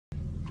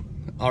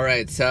All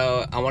right,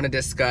 so I want to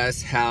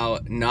discuss how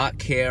not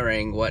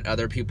caring what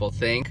other people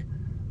think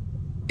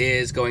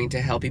is going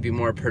to help you be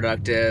more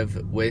productive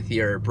with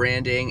your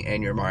branding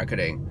and your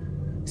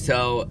marketing.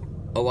 So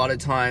a lot of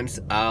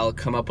times I'll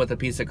come up with a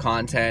piece of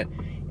content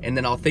and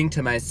then I'll think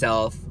to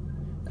myself,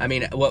 I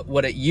mean,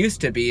 what it used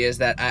to be is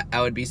that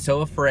I would be so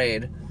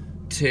afraid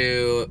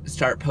to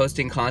start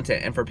posting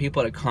content and for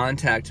people to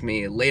contact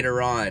me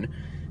later on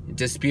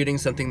disputing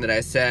something that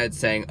I said,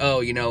 saying, oh,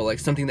 you know, like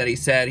something that he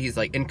said, he's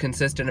like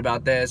inconsistent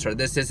about this, or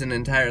this isn't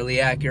entirely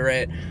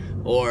accurate.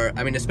 Or,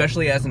 I mean,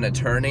 especially as an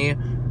attorney,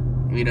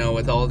 you know,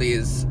 with all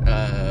these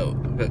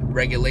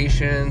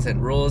regulations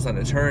and rules on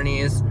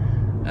attorneys,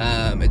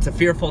 it's a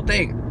fearful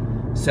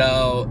thing.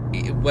 So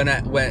when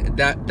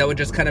that would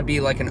just kind of be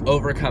like an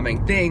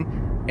overcoming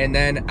thing, and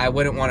then I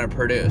wouldn't want to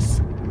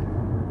produce.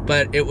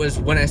 But it was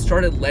when I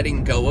started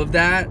letting go of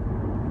that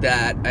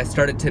I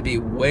started to be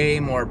way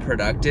more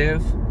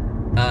productive.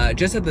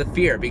 Just of the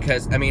fear,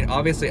 because I mean,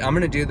 obviously I'm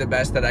going to do the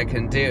best that I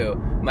can do.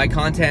 My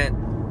content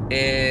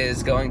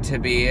is going to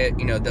be,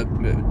 you know,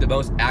 the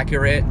most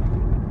accurate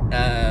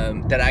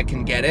that I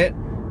can get it.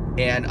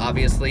 And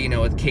obviously, you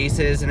know, with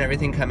cases and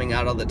everything coming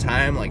out all the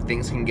time, like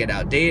things can get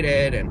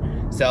outdated.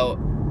 And so,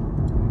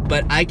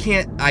 but I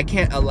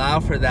can't allow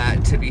for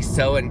that to be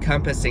so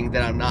encompassing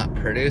that I'm not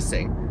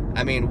producing.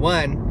 I mean,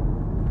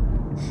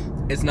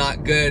 one, it's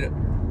not good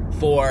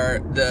for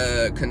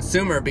the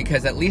consumer,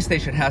 because at least they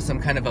should have some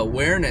kind of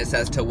awareness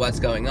as to what's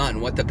going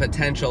on, what the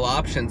potential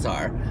options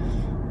are.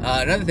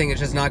 Another thing is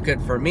just not good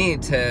for me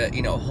to,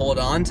 you know, hold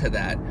on to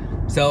that.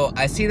 So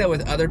I see that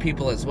with other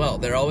people as well.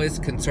 They're always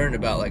concerned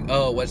about like,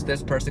 oh, what's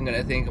this person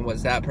gonna think and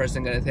what's that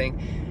person gonna think?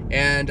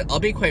 And I'll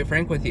be quite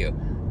frank with you.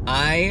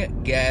 I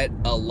get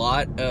a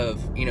lot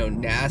of, you know,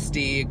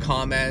 nasty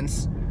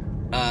comments,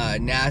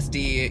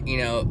 nasty, you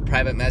know,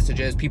 private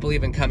messages, people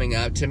even coming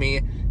up to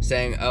me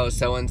saying, oh,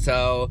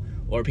 so-and-so,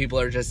 or people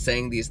are just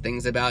saying these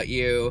things about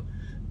you.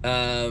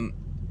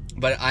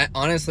 But I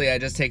honestly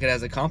just take it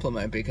as a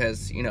compliment,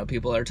 because, you know,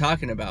 people are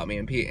talking about me,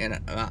 and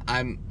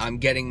I'm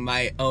getting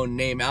my own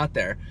name out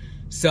there.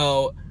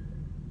 So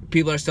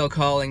people are still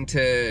calling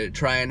to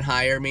try and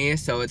hire me.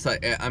 So it's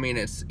like, I mean,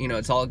 it's, you know,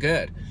 it's all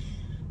good.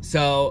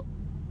 So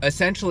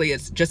essentially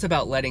it's just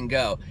about letting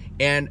go.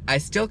 And I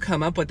still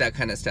come up with that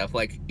kind of stuff.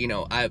 Like, you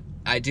know,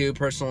 I do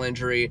personal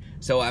injury,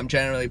 so I'm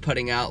generally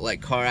putting out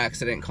like car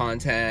accident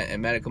content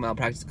and medical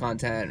malpractice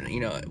content, you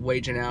know,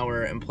 wage and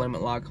hour,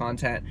 employment law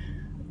content.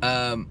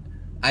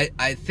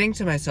 I think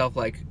to myself,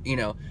 like, you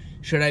know,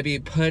 should I be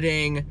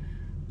putting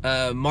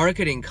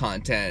marketing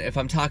content if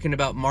I'm talking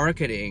about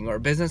marketing or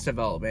business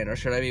development, or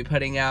should I be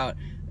putting out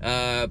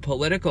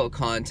political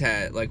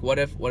content? Like, what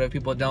if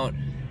people don't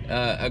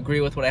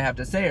agree with what I have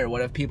to say, or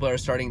what if people are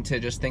starting to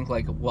just think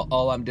like, well,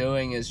 all I'm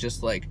doing is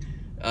just like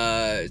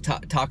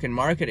talking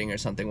marketing or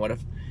something? What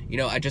if, you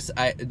know,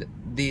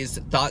 these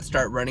thoughts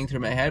start running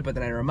through my head, but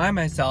then I remind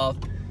myself,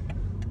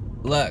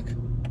 look,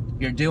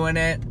 you're doing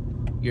it,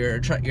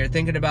 you're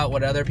thinking about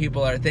what other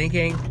people are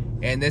thinking,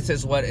 and this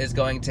is what is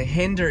going to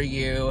hinder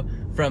you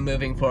from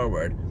moving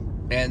forward.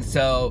 And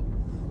so,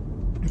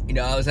 you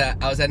know, I was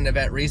at an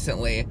event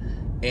recently,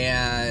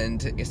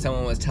 and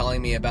someone was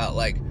telling me about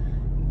like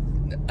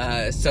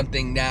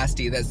something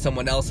nasty that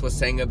someone else was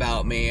saying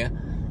about me,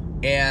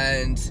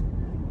 and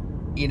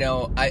you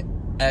know, I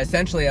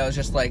was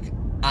just like,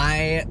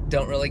 I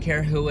don't really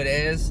care who it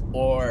is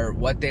or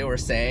what they were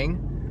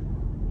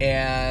saying,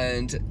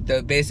 and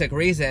the basic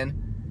reason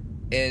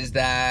is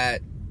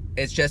that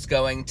it's just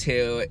going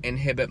to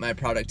inhibit my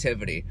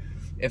productivity.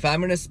 If I'm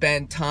going to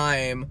spend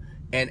time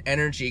and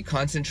energy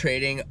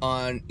concentrating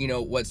on, you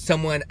know, what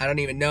someone I don't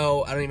even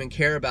know, I don't even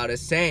care about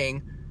is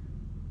saying,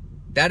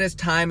 that is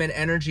time and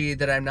energy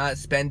that I'm not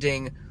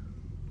spending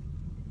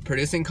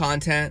producing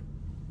content,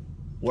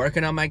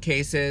 working on my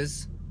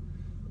cases,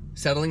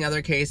 settling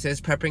other cases,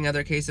 prepping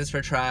other cases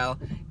for trial.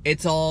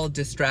 It's all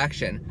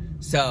distraction.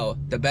 So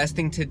the best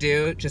thing to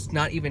do, just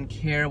not even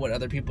care what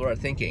other people are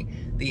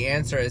thinking. The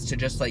answer is to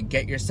just like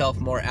get yourself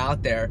more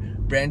out there,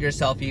 brand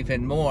yourself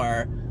even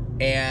more,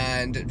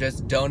 and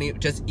just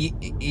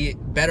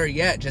better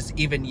yet, just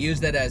even use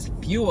that as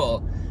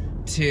fuel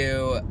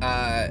to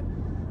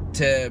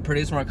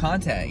produce more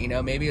content. You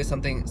know, maybe if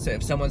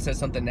someone says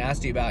something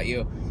nasty about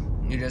you,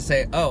 you just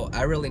say, oh,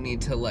 I really need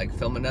to like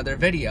film another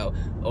video,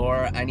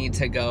 or I need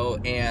to go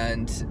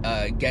and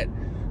get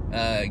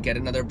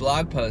another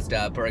blog post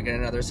up, or get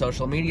another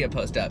social media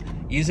post up.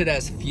 Use it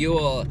as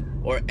fuel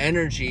or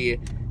energy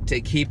to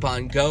keep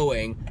on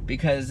going,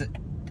 because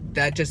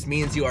that just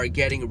means you are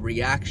getting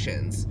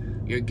reactions.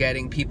 You're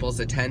getting people's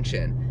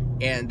attention,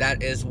 and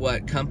that is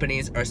what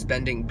companies are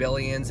spending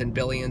billions and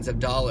billions of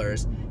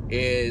dollars,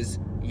 is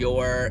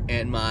your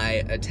and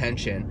my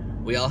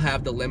attention. We all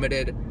have the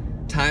limited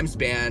time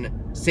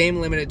span, same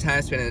limited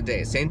time span in a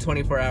day, same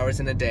 24 hours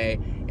in a day,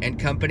 and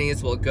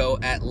companies will go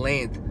at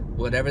length,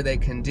 whatever they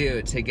can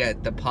do, to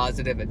get the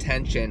positive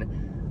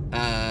attention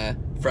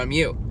from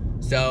you.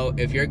 So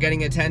if you're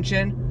getting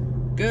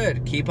attention,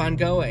 good, keep on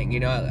going. You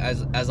know,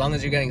 as long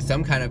as you're getting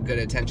some kind of good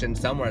attention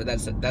somewhere,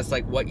 that's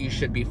like what you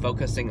should be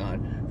focusing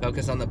on.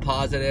 Focus on the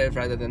positive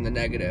rather than the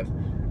negative.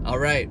 All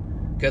right,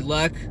 good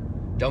luck.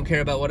 Don't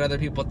care about what other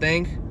people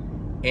think,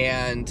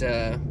 and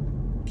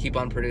keep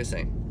on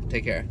producing.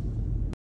 Take care.